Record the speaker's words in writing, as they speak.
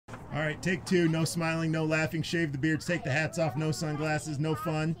All right, take two. No smiling, no laughing. Shave the beards, take the hats off. No sunglasses, no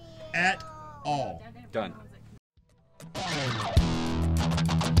fun at all. Done.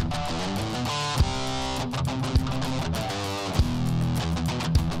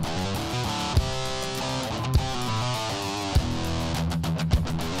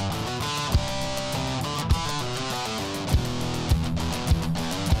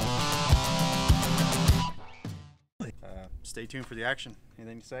 Stay tuned for the action.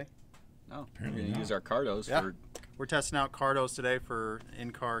 Anything to say? No, we're going to use our Cardos for... We're testing out Cardos today for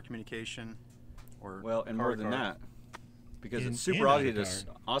in-car communication. Well, and more than that, because it's super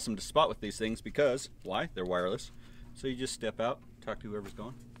awesome to spot with these things because, why? They're wireless. So you just step out, talk to whoever's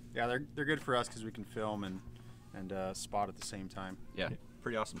going. Yeah, they're good for us because we can film and spot at the same time. Yeah,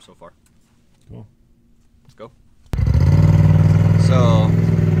 pretty awesome so far. Cool. Let's go. So,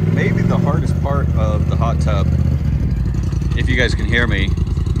 maybe the hardest part of the hot tub, if you guys can hear me,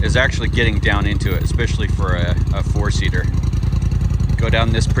 is actually getting down into it, especially for a four-seater. Go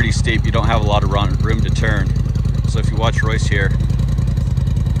down this pretty steep, you don't have a lot of room to turn. So if you watch Royce here,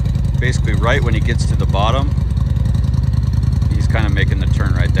 basically right when he gets to the bottom, he's kind of making the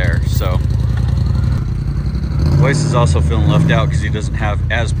turn right there. So Royce is also feeling left out because he doesn't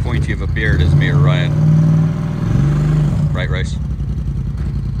have as pointy of a beard as me or Ryan. Right, Royce?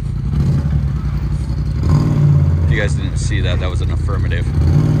 If you guys didn't see that, that was an affirmative.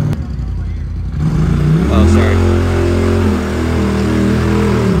 Oh, sorry.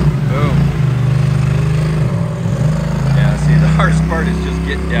 Boom. Yeah, see, the hardest part is just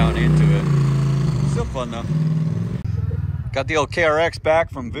getting down into it. Still fun though. Got the old KRX back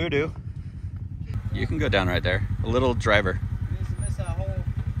from Voodoo. You can go down right there. A little driver.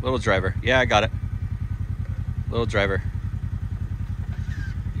 Little driver. Yeah, I got it. Little driver.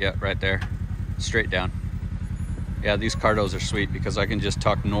 Yeah, right there. Straight down. Yeah, these Cardos are sweet because I can just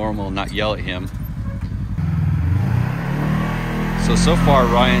talk normal and not yell at him. So far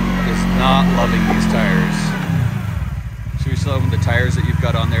Ryan is not loving these tires. Should we show him the tires that you've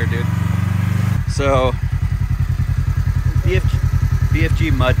got on there, dude? So,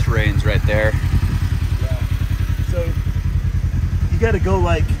 BFG mud terrains right there. Yeah. So, you gotta go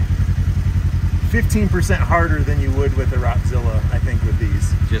like 15% harder than you would with a Rockzilla, I think, with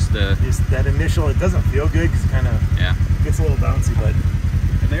these. Just that initial, it doesn't feel good because it kind of gets a little bouncy, but...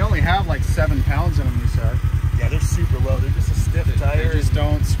 And they only have like 7 pounds in them, you said. Yeah, they're super low. They're just a stiff tire. They just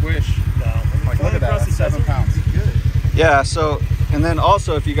don't squish. No. Like, look at that, that's 7 pounds. Good. Yeah, so, and then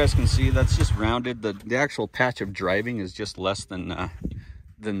also, if you guys can see, that's just rounded. The actual patch of driving is just less than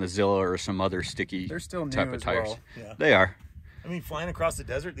the Zilla or some other sticky type of tires. Well. Yeah. They are. I mean, flying across the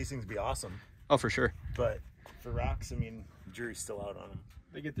desert, these things would be awesome. Oh, for sure. But for rocks, I mean, the jury's still out on them.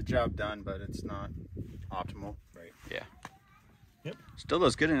 They get the job done, but it's not optimal. Right. Yeah. Yep. Still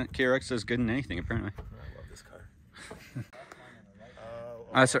does good in it. KRX does good in anything, apparently. I love this car.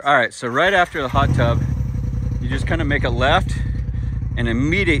 All right, so right after the hot tub, you just kind of make a left, and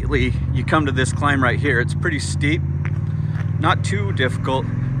immediately you come to this climb right here. It's pretty steep, not too difficult,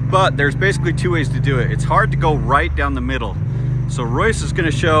 but there's basically 2 ways to do it. It's hard to go right down the middle. So Royce is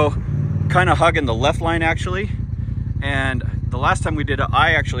gonna show kind of hugging the left line actually, and the last time we did it,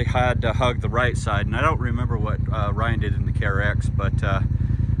 I actually had to hug the right side, and I don't remember what Ryan did in the KRX, but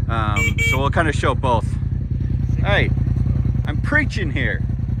so we'll kind of show both. Hey, I'm preaching here.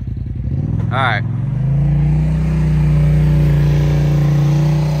 All right.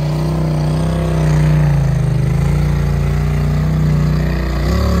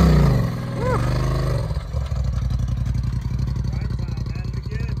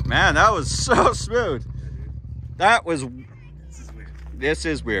 Man, that was so smooth. That was... This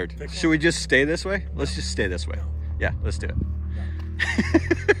is weird. Should we just stay this way? Let's just stay this way. Yeah, let's do it.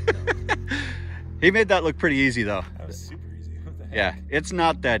 He made that look pretty easy though. That was super easy. What the heck? Yeah, it's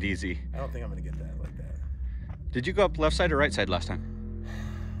not that easy. I don't think I'm gonna get that like that. Did you go up left side or right side last time?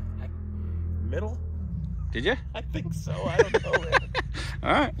 Middle? Did you? I think so. I don't know, man.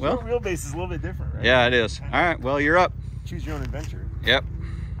 All right, well. Short wheelbase is a little bit different, right? Yeah, it is. All right, well, you're up. Choose your own adventure. Yep.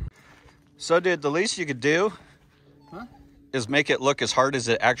 So, dude, the least you could do is make it look as hard as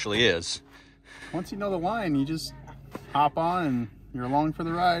it actually is. Once you know the line, you just hop on and you're along for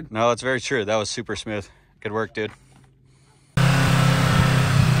the ride. No, it's very true. That was super smooth. Good work, dude. Nope.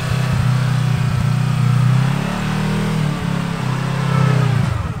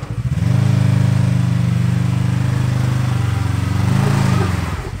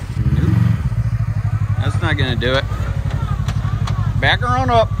 That's not gonna do it. Back her on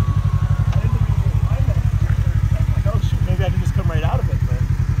up. Maybe I can just come right out of it, but...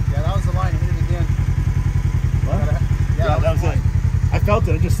 Yeah, that was the line. Hit it again. What? Yeah, that was it. I felt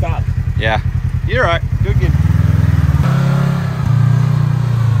it. I just stopped. Yeah. You're all right. Good.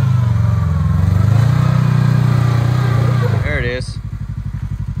 There it is.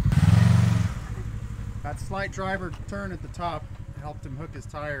 That slight driver turn at the top helped him hook his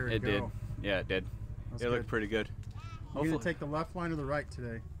tire and It go. did. Yeah, it did. That's It good. looked pretty good. You gonna take the left line or the right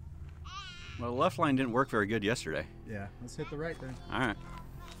today? Well, the left line didn't work very good yesterday. Yeah, let's hit the right then. All right.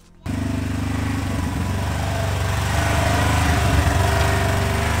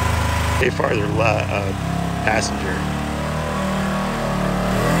 Stay farther passenger.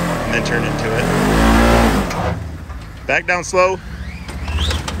 And then turn into it. Back down slow. It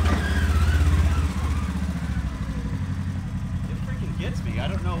freaking gets me. I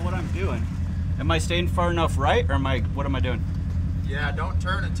don't know what I'm doing. Am I staying far enough right, or what am I doing? Yeah, don't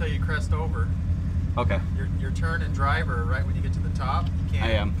turn until you crest over. Okay. Your turn and driver right when you get to the top. You can't.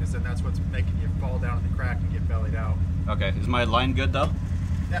 I am. Because then that's what's making you fall down in the crack and get bellied out. Okay. Is my line good though?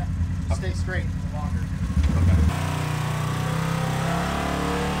 Yeah. Stay straight for longer.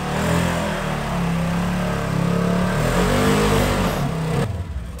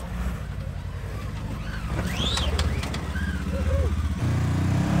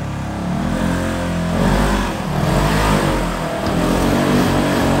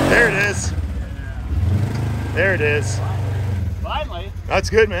 There it is. There it is. Finally. That's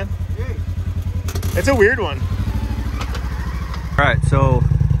good, man. It's a weird one. All right, so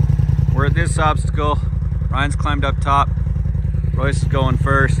we're at this obstacle. Ryan's climbed up top. Royce is going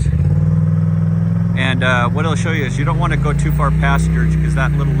first. And what it'll show you is you don't want to go too far past yours because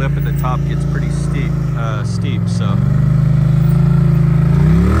that little lip at the top gets pretty steep. So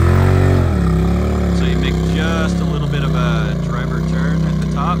you make just a little bit of a driver turn at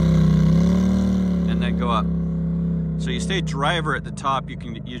the top, and then go up. So you stay driver at the top. You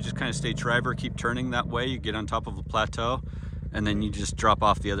just kind of stay driver, keep turning that way. You get on top of a plateau, and then you just drop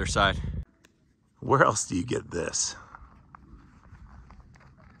off the other side. Where else do you get this?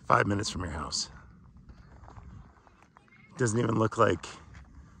 5 minutes from your house. Doesn't even look like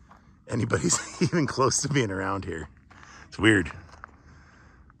anybody's even close to being around here. It's weird,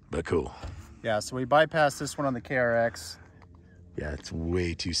 but cool. Yeah, so we bypassed this one on the KRX. Yeah, it's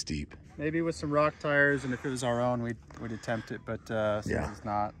way too steep. Maybe with some rock tires, and if it was our own, we'd attempt it. But since Yeah. it's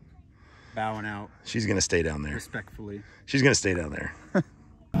not, bowing out She's gonna stay down there. respectfully. She's gonna stay down there.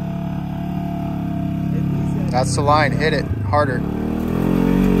 That's the line. Hit it harder.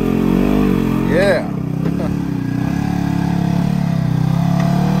 Yeah.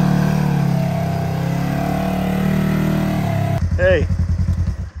 Hey,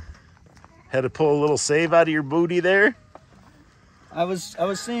 had to pull a little save out of your booty there. I was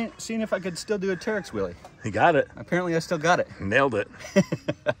seeing if I could still do a Terex wheelie. You got it. Apparently I still got it. Nailed it.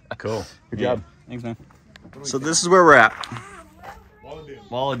 Cool. Good job. Thanks, man. So this is where we're at.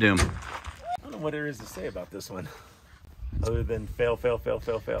 Wall of Doom. I don't know what there is to say about this one, other than fail, fail, fail,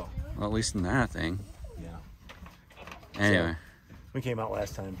 fail, fail. Well, at least in that thing. Yeah. Anyway. We came out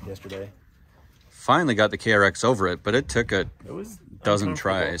last time, yesterday. Finally got the KRX over it, but it took a It was dozen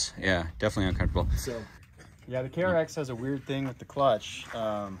uncomfortable. tries. Yeah, definitely uncomfortable. So, Yeah, the KRX has a weird thing with the clutch.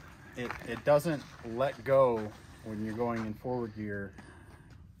 It doesn't let go when you're going in forward gear.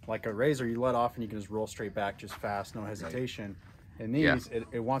 Like a RZR, you let off and you can just roll straight back just fast, no hesitation. In these, Yeah.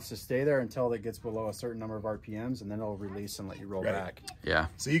 it wants to stay there until it gets below a certain number of RPMs, and then it'll release and let you roll Right. back. Yeah.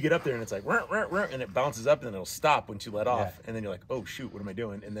 so you get up there and it's like, "Rrr, rrr, rrr," and it bounces up and then it'll stop once you let off. Yeah. And then you're like, oh shoot, what am I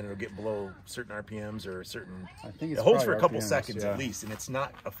doing? And then it'll get below certain RPMs or certain, I think it's it holds for a probably couple RPMs, seconds yeah. at least. And it's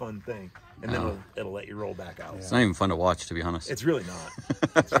not a fun thing. And then it'll let you roll back out. It's not even fun to watch, to be honest. It's really not.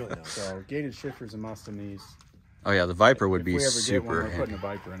 It's really not. So gated shifter's a must in these. Oh yeah, the Viper would If be we ever get one, super we're putting a handy.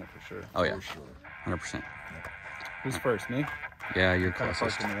 Viper in it for sure. Oh yeah, For sure. 100%. Who's first, me? Yeah, you're Kind of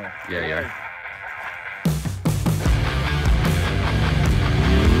closest. parked in the way. Yeah, you are.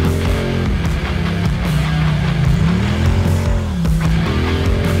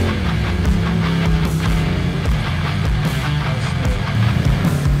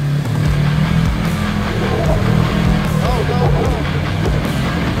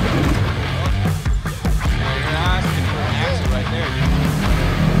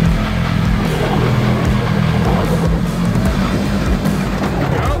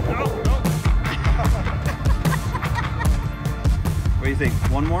 What do you think?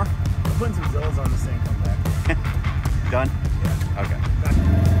 One more? I'm putting some Zills on this thing, come back. Done? Yeah.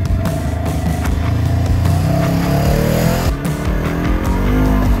 Okay.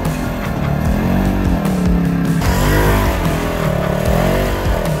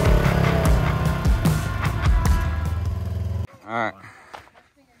 All right.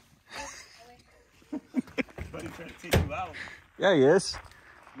 Buddy trying to take you out. Yeah, he is.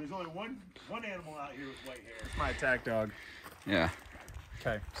 There's only one animal out here with white hair. It's my attack dog. Yeah.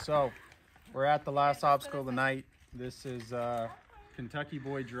 Okay, so we're at the last obstacle of the night. This is Kentucky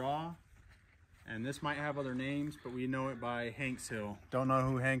Boy Draw. And this might have other names, but we know it by Hank's Hill. Don't know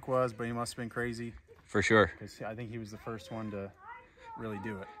who Hank was, but he must have been crazy. For sure. Because I think he was the first one to really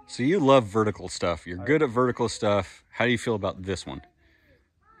do it. So you love vertical stuff. You're good at vertical stuff. How do you feel about this one?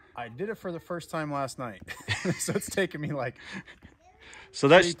 I did it for the first time last night. So it's taken me like so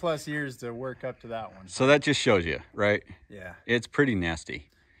that's 3+ years to work up to that one. So that just shows you, right? Yeah. It's pretty nasty.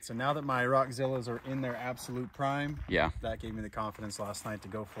 So now that my Rockzillas are in their absolute prime, yeah, that gave me the confidence last night to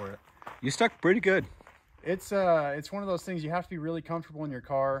go for it. You stuck pretty good. It's one of those things you have to be really comfortable in your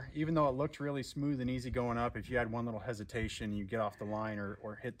car. Even though it looked really smooth and easy going up, if you had one little hesitation, you get off the line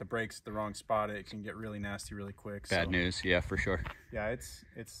or hit the brakes at the wrong spot, it can get really nasty really quick. Bad news, yeah, for sure. Yeah,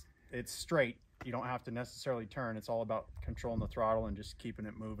 it's straight. You don't have to necessarily turn. It's all about controlling the throttle and just keeping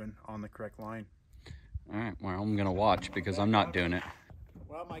it moving on the correct line. All right, well, I'm gonna watch because I'm not doing it.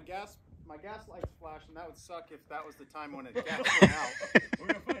 Well, my gas light's flashing. That would suck if that was the time when it gas went out. We're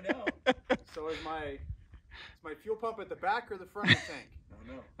gonna find out. So is my fuel pump at the back or the front of the tank?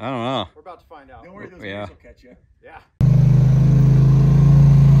 I don't know. We're about to find out. Don't worry, those wheels will catch you. Yeah.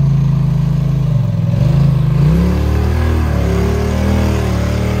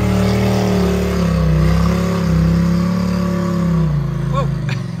 Whoa.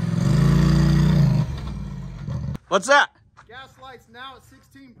 What's that? Gas lights now at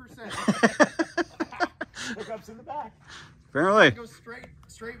 16%. Hookups in the back. Apparently. It goes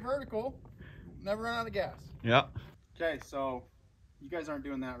straight vertical. Never run out of gas. Yeah. Okay, so you guys aren't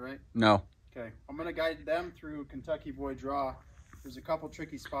doing that, right? No. Okay, I'm gonna guide them through Kentucky Boy Draw. There's a couple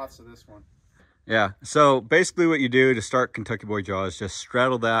tricky spots to this one. Yeah, so basically what you do to start Kentucky Boy Draw is just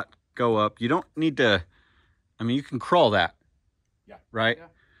straddle that, go up. You don't need to, I mean, you can crawl that. Yeah. Right? Yeah.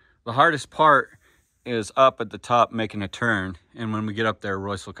 The hardest part is up at the top making a turn, and when we get up there,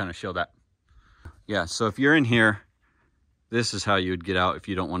 Royce will kind of show that. Yeah, so if you're in here, this is how you would get out if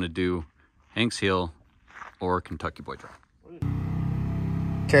you don't want to do Hank's Hill or Kentucky Boy Draw.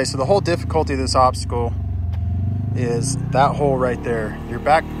 Okay, so the whole difficulty of this obstacle is that hole right there. Your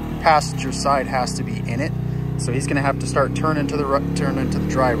back passenger side has to be in it, so he's gonna have to start turning to the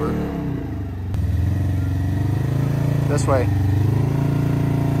driver. This way.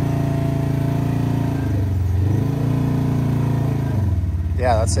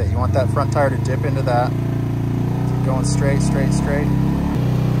 Yeah, that's it. You want that front tire to dip into that. Keep going straight, straight, straight.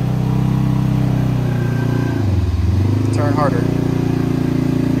 Turn harder.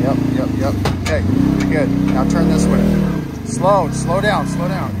 Yep. Okay, pretty good. Now turn this way. Slow down.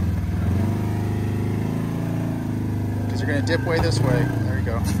 Because you're gonna dip way this way. There you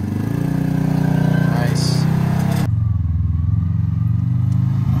go. Nice.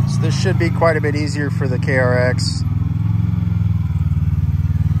 So this should be quite a bit easier for the KRX.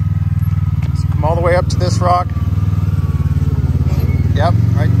 So come all the way up to this rock. Yep,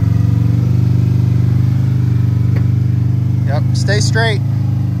 right. Yep, stay straight.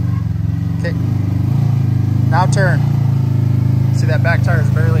 Okay. Now turn. See that back tire is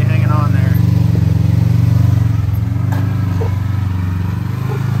barely hanging on there.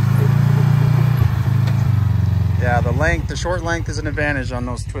 Yeah, the short length is an advantage on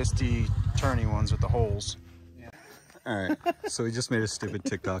those twisty, turny ones with the holes. Yeah. All right, so we just made a stupid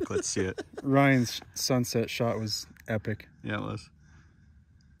TikTok. Let's see it. Ryan's sunset shot was epic. Yeah, it was.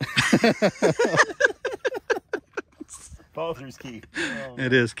 Follow-through is key.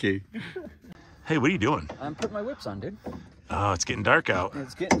 It is key. Hey, what are you doing? I'm putting my whips on, dude. Oh, it's getting dark out.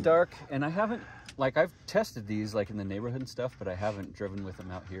 It's getting dark, and I haven't, like, I've tested these, like, in the neighborhood and stuff, but I haven't driven with them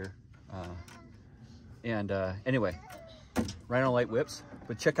out here. Anyway, Rhino Light whips,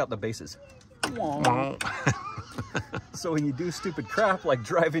 but check out the bases. So when you do stupid crap, like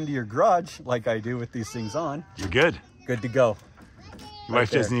drive into your garage, like I do with these things on, You're good. good to go. Your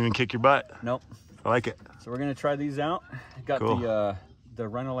wife doesn't even kick your butt. Nope. I like it. So we're gonna try these out. Got Cool. the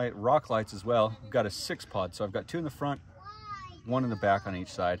Rhino Light rock lights as well. I've got a 6-pod, so I've got 2 in the front, 1 in the back on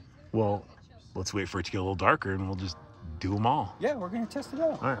each side. Well, let's wait for it to get a little darker and we'll just do them all. Yeah, we're gonna test it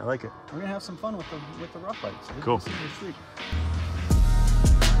out. All right, I like it. We're gonna have some fun with the rock lights. So Cool. this is sweet.